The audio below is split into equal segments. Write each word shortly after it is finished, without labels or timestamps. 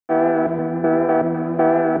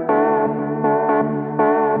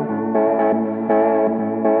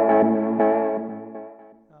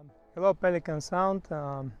Pelican Sound.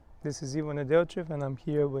 This is Ivo Nedelchev, and I'm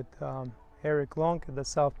here with Eric Long at the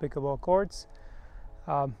South Pickleball Courts.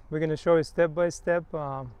 We're going to show you step by step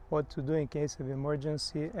what to do in case of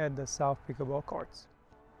emergency at the South Pickleball Courts.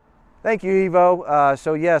 Thank you, Ivo.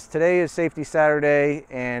 So yes, today is Safety Saturday,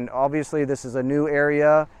 and obviously this is a new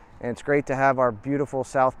area, and it's great to have our beautiful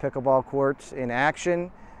South Pickleball Courts in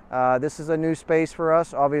action. This is a new space for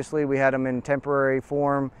us. Obviously we had them in temporary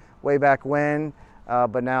form way back when,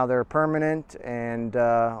 but now they're permanent and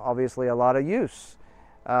obviously a lot of use.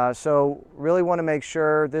 So really want to make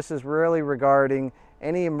sure this is really regarding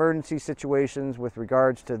any emergency situations with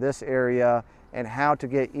regards to this area and how to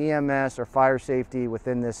get EMS or fire safety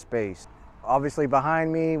within this space. Obviously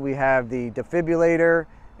behind me we have the defibrillator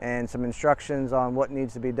and some instructions on what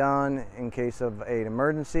needs to be done in case of an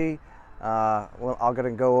emergency. Well, I'm going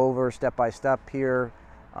to go over step by step here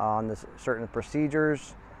on the certain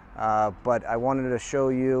procedures, but I wanted to show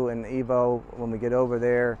you and Ivo, when we get over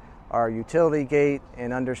there, our utility gate,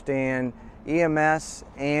 and understand EMS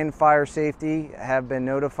and fire safety have been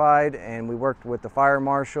notified, and we worked with the fire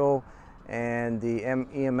marshal and the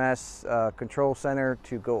EMS control center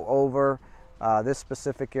to go over this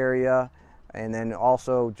specific area, and then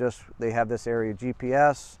also just they have this area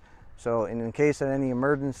GPS. So in case of any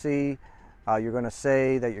emergency, you're going to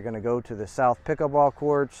say that you're going to go to the South Pickleball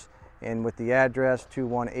Courts, and with the address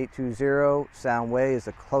 21820 Sound Way is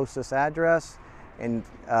the closest address, and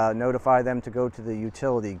notify them to go to the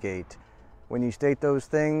utility gate. When you state those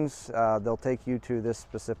things, they'll take you to this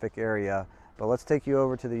specific area. But let's take you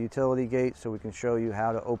over to the utility gate so we can show you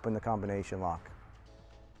how to open the combination lock.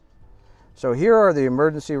 So here are the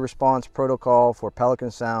emergency response protocol for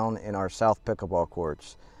Pelican Sound in our South Pickleball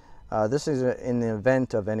Courts. This is in the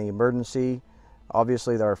event of any emergency.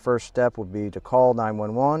 Obviously our first step would be to call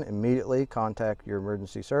 911, immediately contact your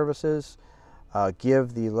emergency services,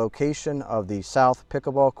 give the location of the South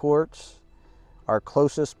Pickleball Courts. Our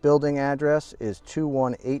closest building address is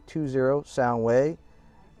 21820 Sound Way.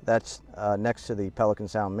 That's next to the Pelican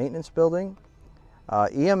Sound Maintenance Building.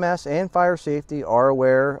 EMS and fire safety are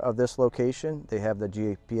aware of this location. They have the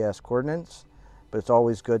GPS coordinates, but it's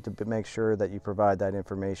always good to make sure that you provide that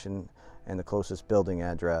information and the closest building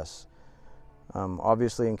address.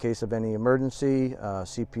 Obviously, in case of any emergency,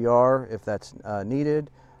 CPR if that's needed,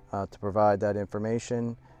 to provide that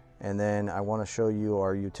information. And then I want to show you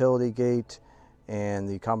our utility gate and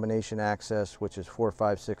the combination access, which is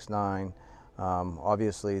 4569.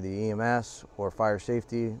 Obviously the EMS or fire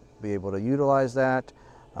safety will be able to utilize that,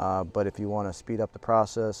 but if you want to speed up the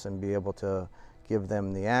process and be able to give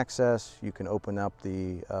them the access, you can open up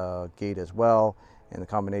the gate as well, and the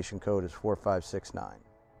combination code is 4569.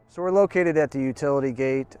 So we're located at the utility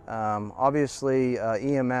gate. Obviously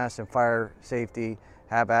EMS and fire safety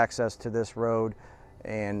have access to this road,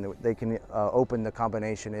 and they can open the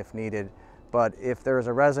combination if needed. But if there's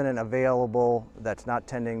a resident available that's not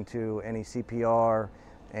tending to any CPR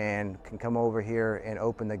and can come over here and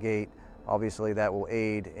open the gate, obviously that will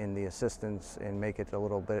aid in the assistance and make it a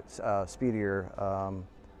little bit speedier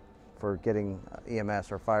for getting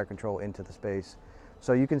EMS or fire control into the space.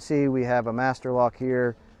 So you can see we have a master lock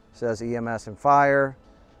here, says EMS and fire.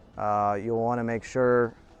 You'll want to make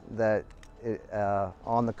sure that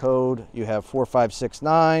on the code you have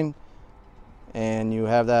 4569 and you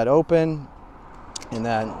have that open, and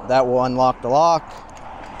then that will unlock the lock,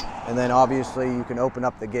 and then obviously you can open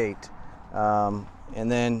up the gate.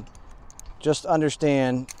 And then just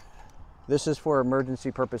understand this is for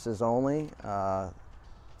emergency purposes only.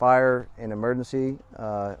 Fire and emergency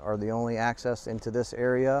are the only access into this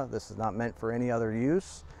area. This is not meant for any other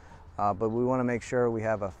use, but we want to make sure we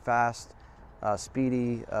have a fast,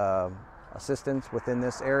 speedy assistance within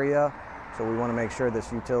this area. So we want to make sure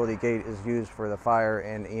this utility gate is used for the fire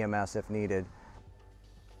and EMS if needed.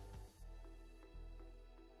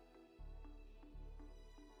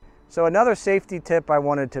 So another safety tip I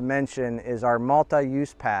wanted to mention is our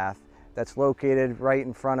multi-use path that's located right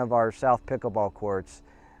in front of our South Pickleball Courts.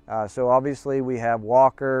 So obviously we have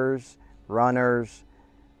walkers, runners,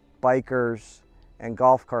 bikers, and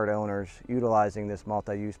golf cart owners utilizing this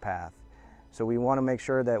multi-use path. So we want to make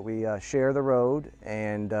sure that we share the road,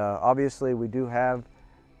 and obviously we do have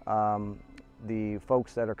the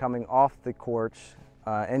folks that are coming off the courts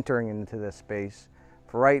entering into this space.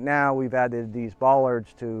 For right now, we've added these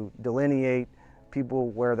bollards to delineate people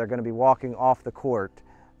where they're going to be walking off the court.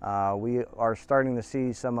 We are starting to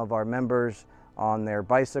see some of our members on their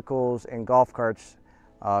bicycles and golf carts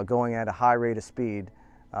going at a high rate of speed.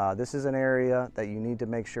 This is an area that you need to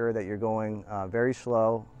make sure that you're going very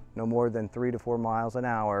slow, no more than 3 to 4 miles an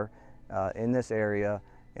hour in this area,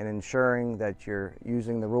 and ensuring that you're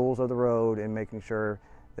using the rules of the road and making sure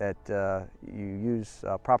that you use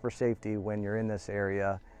proper safety when you're in this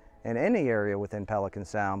area and any area within Pelican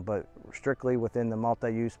Sound, but strictly within the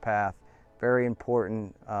multi-use path. Very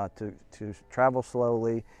important to travel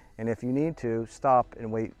slowly, and if you need to, stop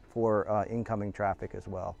and wait for incoming traffic as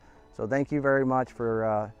well. So thank you very much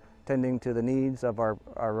for tending to the needs of our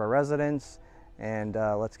residents, and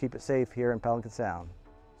let's keep it safe here in Pelican Sound.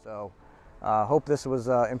 So hope this was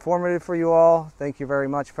informative for you all. Thank you very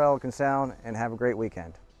much, Pelican Sound, and have a great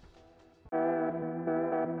weekend.